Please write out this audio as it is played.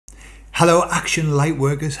Hello Action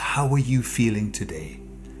Lightworkers, how are you feeling today?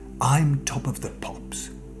 I'm top of the pops.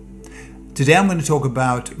 Today I'm going to talk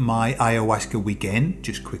about my ayahuasca weekend,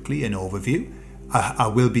 just quickly an overview. I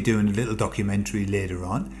will be doing a little documentary later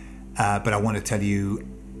on, but I want to tell you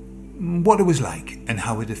what it was like and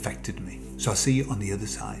how it affected me. So I'll see you on the other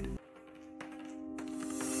side.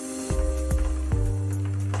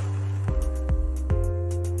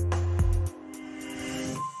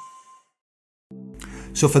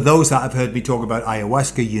 So for those that have heard me talk about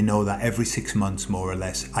ayahuasca, you know that every 6 months, more or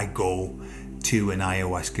less, I go to an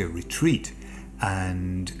ayahuasca retreat.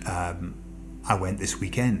 And I went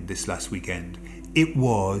this last weekend. It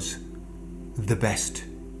was the best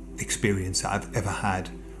experience that I've ever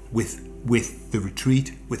had with the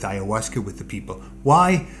retreat, with ayahuasca, with the people.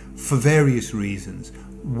 Why? For various reasons.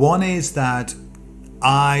 One is that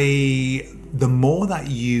the more that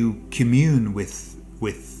you commune with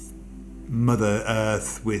Mother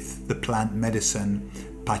Earth, with the plant medicine,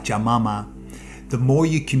 Pachamama, the more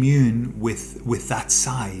you commune with that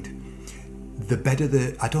side, the better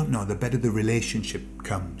the relationship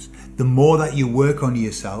comes. The more that you work on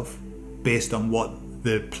yourself based on what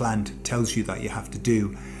the plant tells you that you have to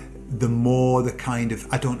do, the more the kind of,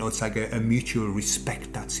 it's like a mutual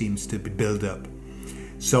respect that seems to build up.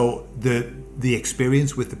 So the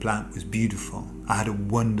experience with the plant was beautiful. I had a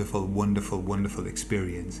wonderful, wonderful, wonderful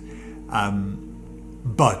experience.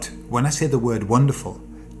 But when I say the word wonderful,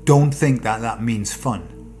 don't think that means fun.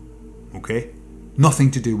 Okay?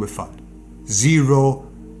 Nothing to do with fun.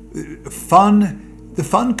 Zero fun. The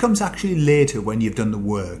fun comes actually later when you've done the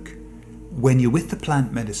work. When you're with the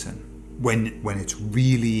plant medicine, when it's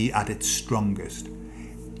really at its strongest,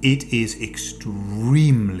 it is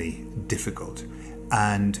extremely difficult,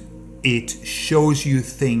 and it shows you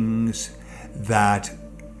things that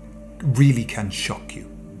really can shock you.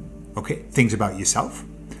 Okay, things about yourself,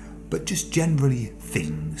 but just generally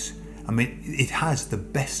things. I mean, it has the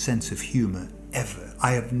best sense of humor ever.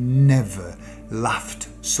 I have never laughed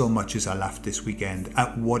so much as I laughed this weekend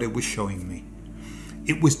at what it was showing me.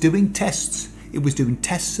 It was doing tests. It was doing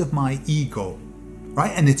tests of my ego,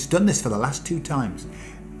 right? And it's done this for the last 2 times.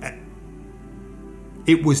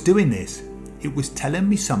 It was doing this. It was telling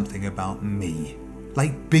me something about me,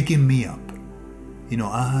 like bigging me up. You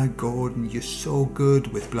know, Gordon, you're so good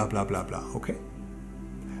with blah, blah, blah, blah, okay?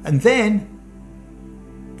 And then,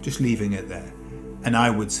 just leaving it there. And I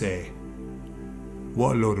would say,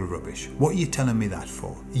 what a load of rubbish. What are you telling me that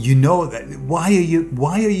for? You know that, why are you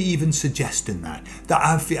even suggesting that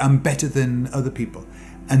I'm better than other people?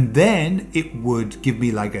 And then it would give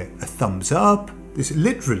me like a thumbs up. This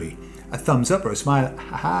literally a thumbs up or a smile,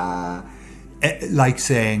 like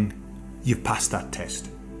saying, you've passed that test.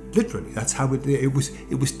 Literally, that's how it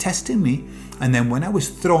was testing me. And then when I was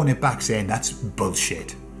throwing it back saying that's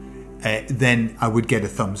bullshit, then I would get a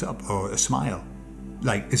thumbs up or a smile,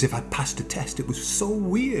 like as if I'd passed a test. It was so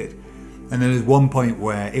weird. And then there's one point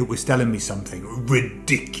where it was telling me something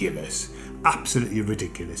ridiculous, absolutely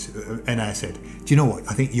ridiculous. And I said, do you know what?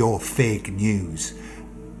 I think you're fake news.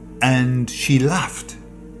 And she laughed.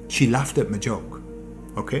 She laughed at my joke.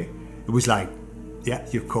 Okay? It was like, yeah,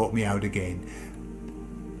 you've caught me out again.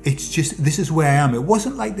 It's just, this is where I am. It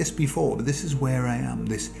wasn't like this before, but this is where I am.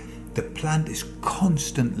 The plant is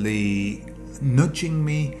constantly nudging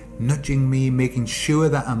me, making sure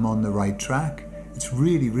that I'm on the right track. It's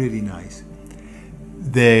really, really nice.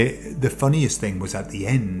 The funniest thing was at the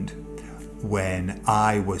end, when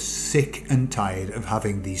I was sick and tired of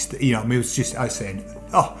having these, I was saying,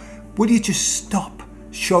 oh, will you just stop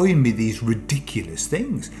showing me these ridiculous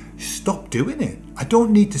things? Stop doing it. I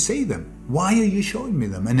don't need to see them. Why are you showing me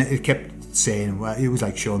them? And it kept saying, well, it was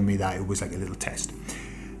like showing me that it was like a little test.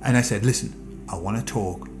 And I said, listen, I want to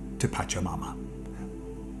talk to Pachamama.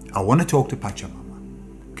 I want to talk to Pachamama.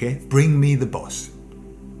 Okay? Bring me the boss.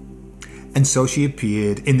 And so she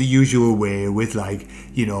appeared in the usual way with like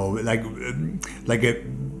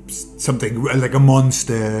something like a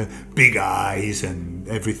monster, big eyes and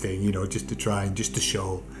everything, just to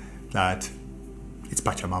show that it's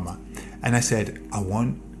Pachamama. And I said,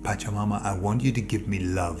 Pachamama, I want you to give me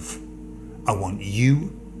love. I want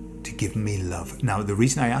you to give me love. Now, the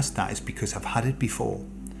reason I asked that is because I've had it before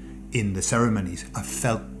in the ceremonies. I've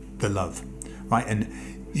felt the love, right? And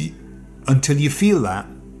until you feel that,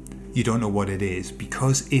 you don't know what it is,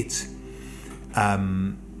 because it's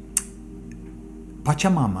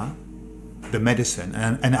Pachamama, the medicine.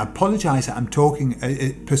 And I apologize that I'm talking,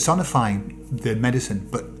 personifying the medicine,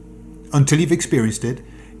 but until you've experienced it,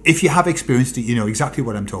 if you have experienced it, you know exactly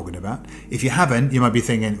what I'm talking about. If you haven't, you might be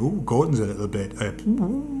thinking, "Ooh, Gordon's a little bit."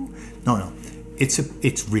 No,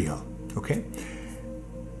 it's real. Okay.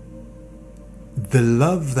 The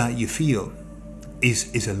love that you feel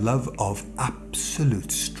is a love of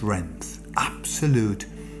absolute strength, absolute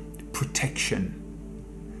protection.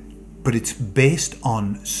 But it's based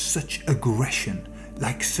on such aggression,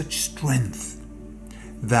 like such strength,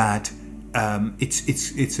 that it's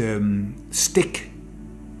stick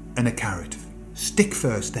and a carrot. Stick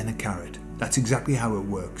first, then a carrot. That's exactly how it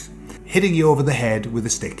works. Hitting you over the head with a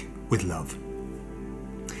stick, with love.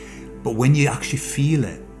 But when you actually feel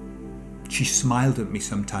it, she smiled at me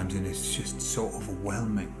sometimes, and it's just so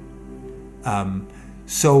overwhelming.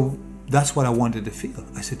 So that's what I wanted to feel.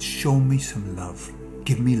 I said, show me some love.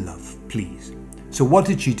 Give me love, please. So what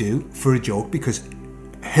did she do for a joke? Because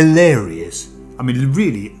hilarious. I mean,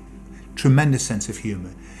 really tremendous sense of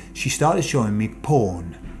humor. She started showing me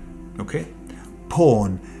porn. Okay?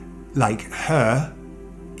 Porn, like her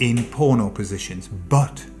in porno positions,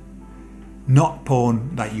 but not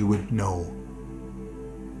porn that you would know.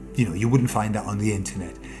 You know, you wouldn't find that on the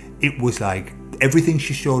internet. It was like everything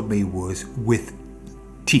she showed me was with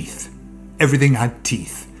teeth. Everything had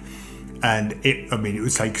teeth. And it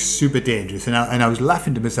was like super dangerous. And I was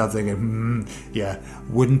laughing to myself thinking, yeah,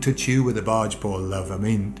 wouldn't touch you with a barge pole, love. I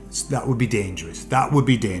mean, that would be dangerous. That would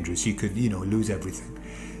be dangerous. You could, lose everything.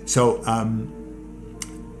 So,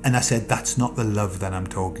 and I said, that's not the love that I'm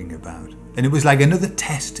talking about. And it was like another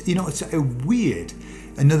test. It's a weird,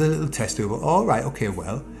 another little test. To go, all right, okay,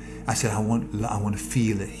 well. I said, I want to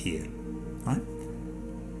feel it here. Right?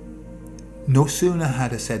 No sooner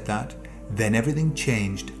had I said that, then everything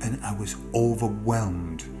changed, and I was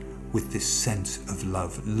overwhelmed with this sense of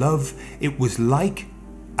love. Love, it was like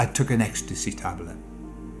I took an ecstasy tablet.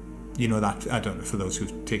 You know that, I don't know, for those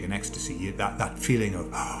who've taken ecstasy, that feeling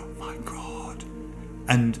of, oh my God.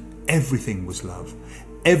 And everything was love.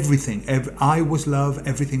 Everything, I was love,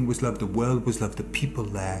 everything was love, the world was love, the people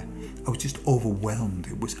there. I was just overwhelmed.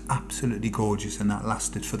 It was absolutely gorgeous, and that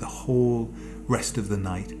lasted for the whole rest of the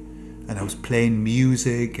night. And I was playing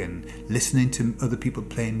music and listening to other people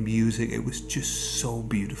playing music. It was just so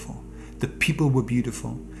beautiful. The people were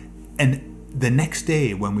beautiful. And the next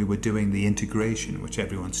day when we were doing the integration, which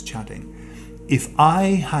everyone's chatting, if I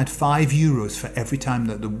had €5 for every time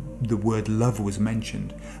that the word love was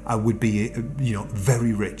mentioned, I would be,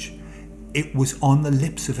 very rich. It was on the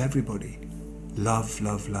lips of everybody. Love,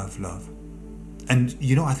 love, love, love. And,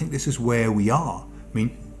 I think this is where we are. I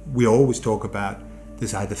mean, we always talk about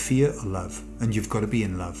there's either fear or love, and you've got to be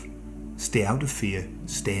in love. Stay out of fear,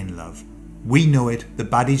 stay in love. We know it, the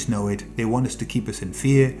baddies know it. They want us to keep us in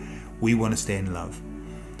fear. We want to stay in love.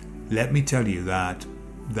 Let me tell you that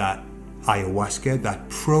ayahuasca, that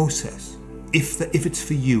process, if it's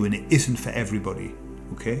for you and it isn't for everybody,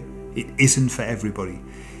 okay? It isn't for everybody.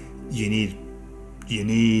 You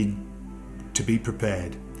need to be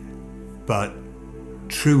prepared. But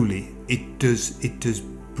truly, it does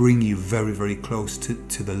bring you very, very close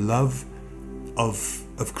to the love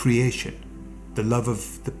of creation, the love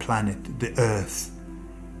of the planet, the earth.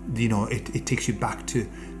 It takes you back to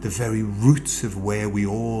the very roots of where we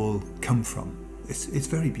all come from. It's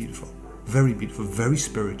very beautiful, very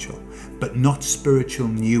spiritual, but not spiritual,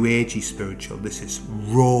 new agey spiritual. This is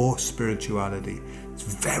raw spirituality. It's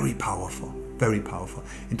very powerful. Very powerful.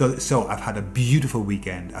 So I've had a beautiful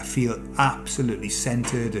weekend. I feel absolutely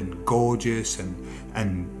centered and gorgeous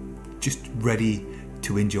and just ready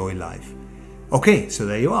to enjoy life. Okay, so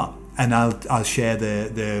there you are. And I'll share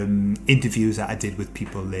the interviews that I did with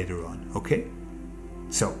people later on. Okay?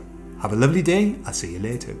 So have a lovely day. I'll see you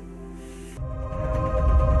later.